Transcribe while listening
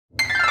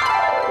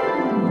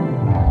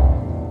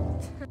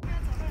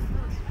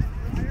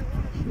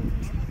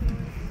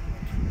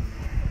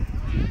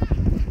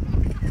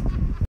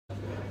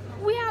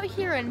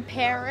in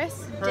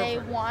Paris, day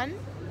 1.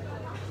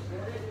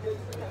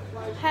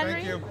 Henry?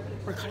 Thank you.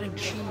 We're cutting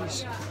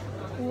cheese.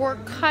 We're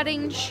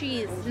cutting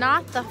cheese,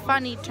 not the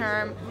funny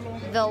term,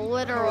 the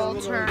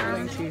literal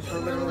term.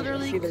 We're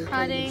literally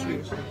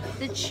cutting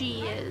the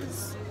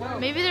cheese.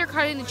 Maybe they're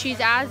cutting the cheese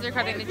as they're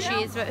cutting the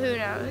cheese, but who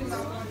knows?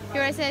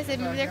 Hear what I said? I said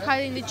maybe they're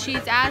cutting the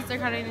cheese as they're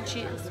cutting the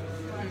cheese.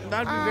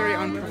 That'd be very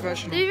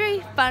unprofessional. That'd be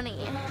very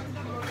funny.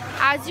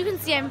 As you can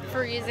see, I'm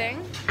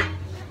freezing.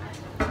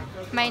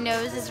 My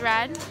nose is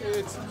red.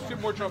 It's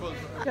more trouble.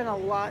 We've done a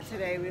lot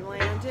today. We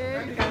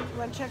landed,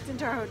 went checked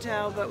into our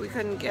hotel, but we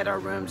couldn't get our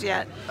rooms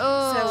yet.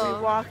 Oh. So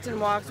we walked and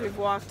walked. We've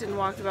walked and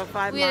walked about 5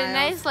 miles. We had a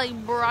nice like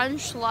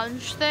brunch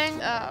lunch thing.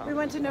 Oh. We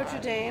went to Notre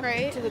Dame,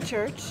 Right. to the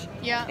church.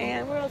 Yeah.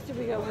 And where else did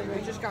we go?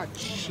 We just got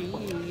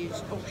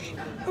cheese. Oh shit.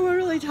 We're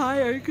really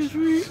tired because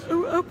we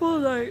were up all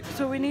night.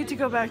 So we need to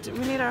go back to.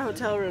 We need our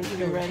hotel room to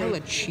be ready. Hella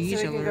cheese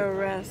so we can alert. go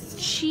rest.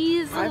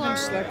 Cheese I alert. haven't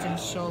slept in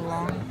so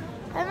long.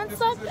 I haven't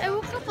slept. I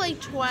woke up like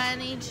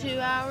 22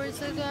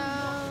 hours ago.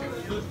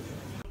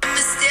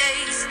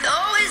 Mistakes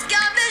always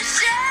got me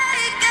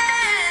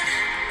shaking.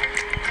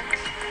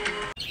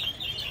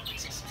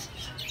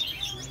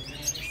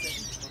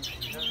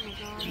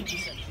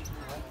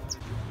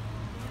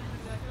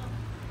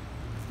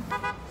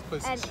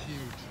 This place is huge.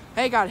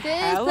 Hey, God,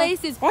 This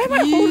place is Why am I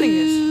holding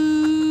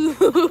this?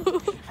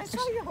 this? I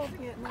saw you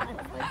holding it, and I was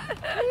like,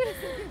 wait a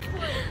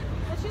second.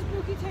 Let's just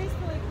bookie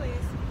tastefully,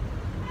 please.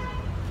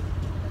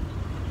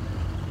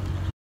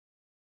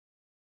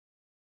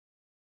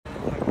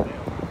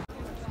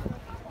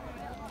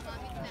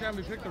 Cam,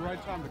 we picked the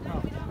right time to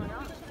come.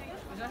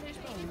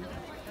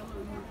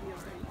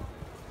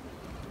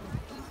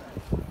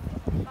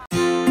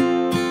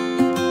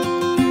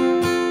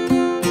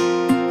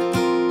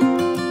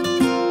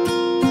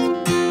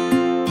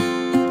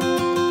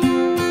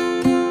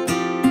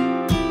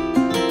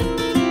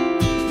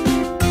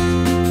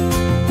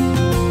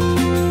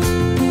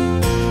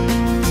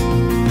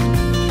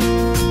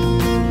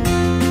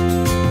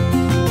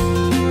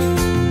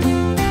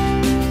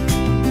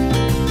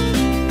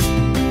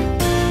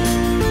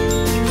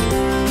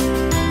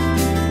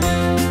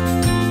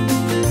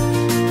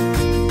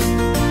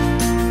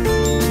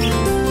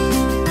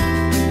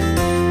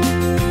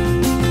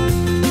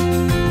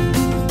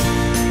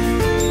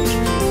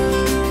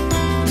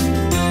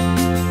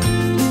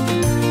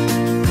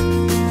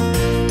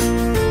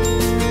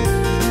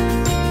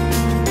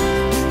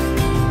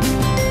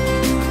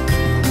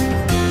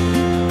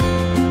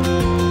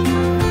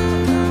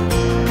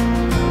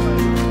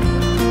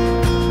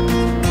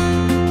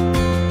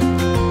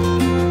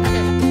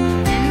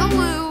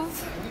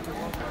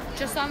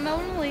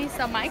 Mona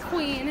Lisa, my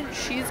queen.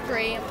 She's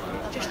great.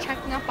 Just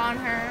checking up on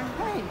her.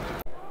 Hey.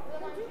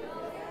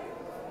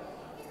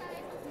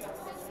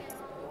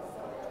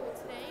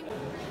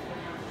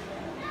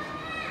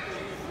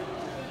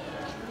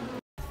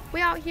 We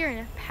out here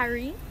in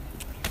Paris.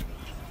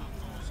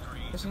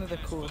 Isn't it the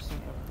coolest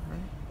thing ever,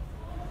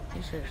 right?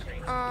 You seriously.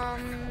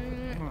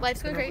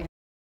 Life's going great.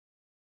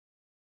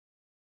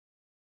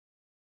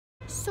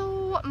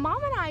 So,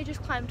 Mom and I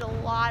just climbed a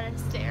lot of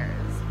stairs.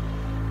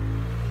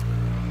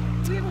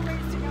 We have a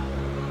ways to go.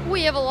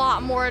 We have a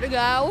lot more to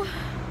go.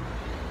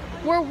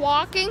 We're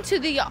walking to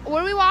the,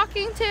 what are we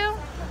walking to?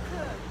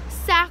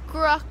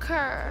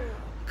 Sacre-Cœur.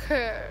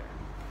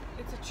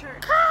 It's a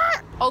church.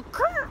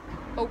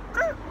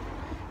 Okay.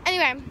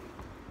 Anyway,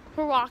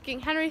 we're walking.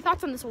 Henry,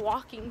 thoughts on this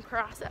walking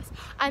process?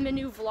 I'm a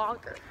new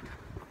vlogger.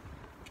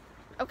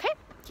 Okay?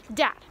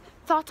 Dad,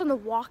 thoughts on the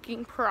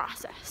walking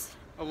process?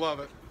 I love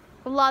it.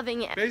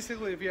 Loving it.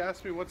 Basically, if you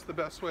ask me what's the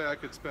best way I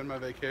could spend my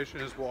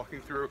vacation is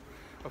walking through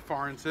a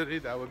foreign city,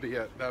 that would be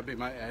it. That would be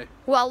my A.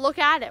 Well, look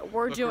at it.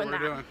 We're Look doing what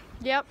that. we're doing.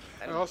 Yep.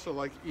 I also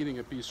like eating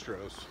at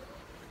bistros.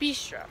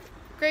 Bistro.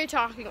 Great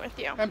talking with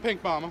you. And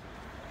Pink Mama.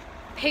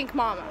 Pink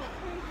Mama.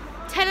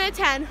 10 out of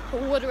 10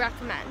 would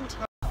recommend.